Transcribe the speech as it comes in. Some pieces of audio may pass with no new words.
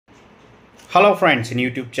Hello friends and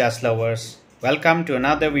YouTube chess lovers, welcome to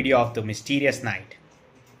another video of the mysterious night.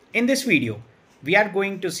 In this video, we are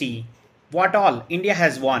going to see what all India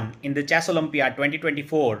has won in the Chess Olympiad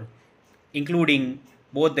 2024, including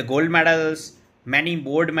both the gold medals, many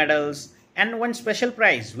board medals, and one special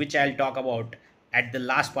prize which I'll talk about at the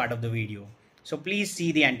last part of the video. So please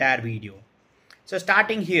see the entire video. So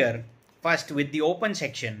starting here, first with the open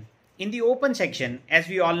section. In the open section, as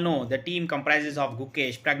we all know, the team comprises of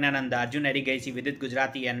Gukesh, Praggnanandhaa, Arjun Erigaisi, Vidit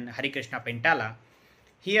Gujrathi and Harikrishna Pentala.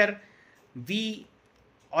 Here, we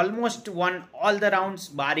almost won all the rounds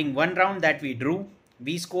barring one round that we drew.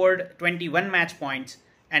 We scored 21 match points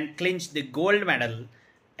and clinched the gold medal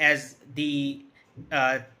as the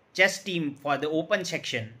chess team for the open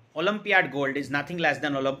section. Olympiad gold is nothing less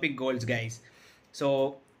than Olympic golds, guys.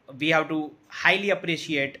 So we have to highly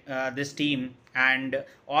appreciate this team and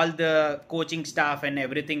all the coaching staff and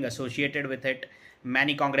everything associated with it.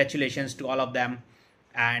 Many congratulations to all of them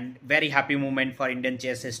and very happy moment for Indian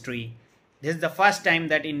chess history. This is the first time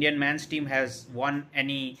that Indian men's team has won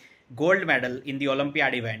any gold medal in the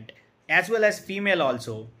Olympiad event, as well as female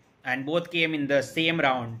also, and both came in the same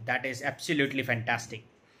round. That is absolutely fantastic.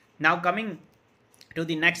 Now coming to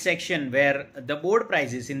the next section where the board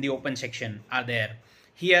prizes in the open section are there.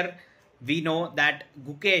 Here we know that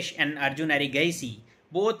Gukesh and Arjun Erigaisi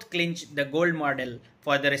both clinched the gold medal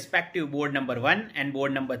for the respective board number 1 and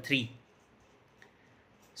board number 3.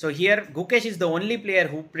 So here Gukesh is the only player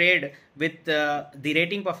who played with the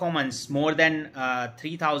rating performance more than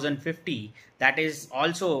 3050. That is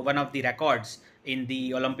also one of the records in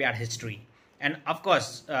the Olympiad history. And of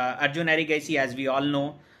course, Arjun Erigaisi, as we all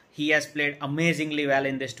know, he has played amazingly well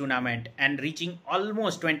in this tournament and reaching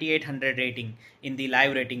almost 2800 rating in the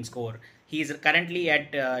live rating score. He is currently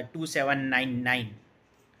at 2799.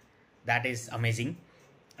 That is amazing.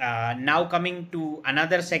 Now coming to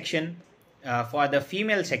another section for the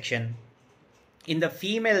female section. In the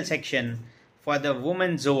female section for the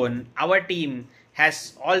women's zone, our team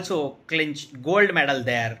has also clinched gold medal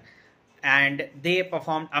there and they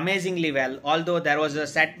performed amazingly well, although there was a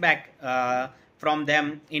setback from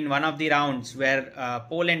them in one of the rounds where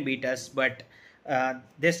Poland beat us, but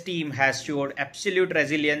this team has showed absolute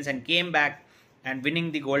resilience and came back and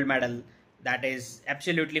winning the gold medal. That is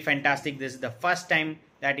absolutely fantastic. This is the first time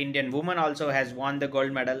that Indian woman also has won the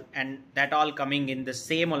gold medal, and that all coming in the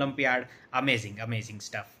same Olympiad. Amazing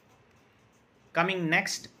stuff. Coming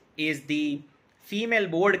next is the female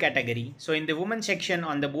board category. So in the women section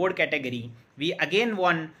on the board category, we again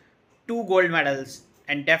won 2 gold medals,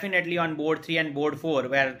 and definitely on board 3 and board 4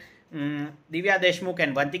 where Divya Deshmukh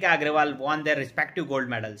and Vantika Agrawal won their respective gold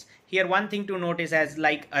medals. Here one thing to notice, as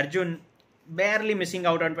like Arjun barely missing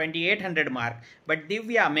out on 2800 mark, but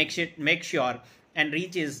Divya makes sure and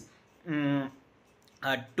reaches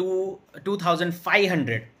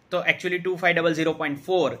 2500. So actually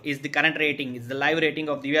 2500.4 is the current rating, is the live rating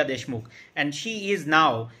of Divya Deshmukh, and she is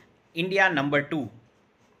now India number 2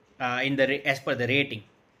 as per the rating.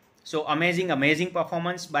 So amazing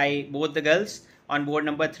performance by both the girls on board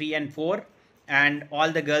number 3 and 4 and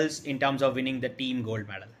all the girls in terms of winning the team gold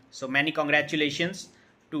medal. So many congratulations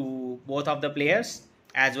to both of the players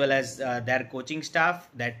as well as their coaching staff,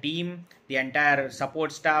 their team, the entire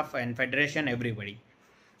support staff and federation, everybody.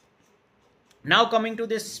 Now coming to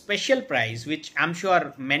this special prize, which I'm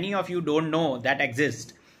sure many of you don't know that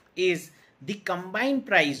exists, is the combined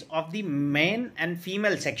prize of the men and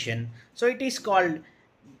female section. So it is called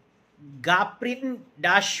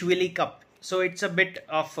Gaprin-Dashvili Cup. So it's a bit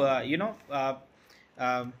of,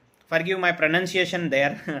 forgive my pronunciation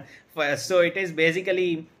there. So it is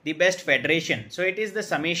basically the best federation. So it is the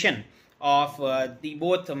summation of the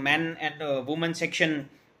both men and women section.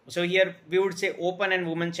 So here we would say open and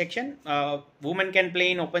women section. Women can play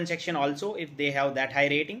in open section also if they have that high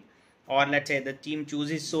rating, or let's say the team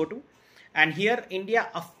chooses so to. And here India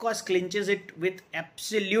of course clinches it with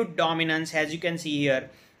absolute dominance, as you can see here.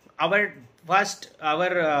 Our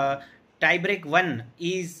tiebreak 1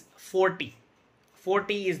 is 40.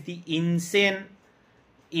 40 is the insane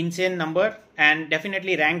number, and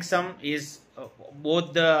definitely rank sum is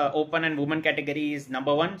both the open and women category is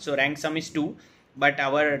number 1. So rank sum is 2, but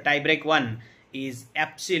our tiebreak 1 is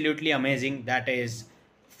absolutely amazing. That is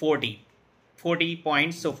 40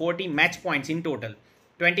 points. So 40 match points in total.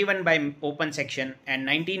 21 by open section and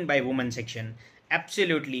 19 by women section.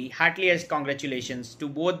 Absolutely heartiest congratulations to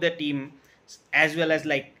both the team, as well as,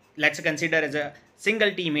 like, let's consider as a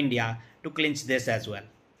single team India to clinch this as well.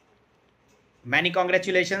 Many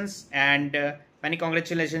congratulations, and many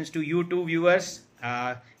congratulations to you two viewers.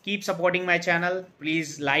 Keep supporting my channel.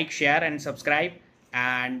 Please like, share and subscribe,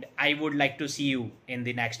 and I would like to see you in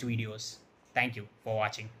the next videos. Thank you for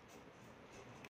watching.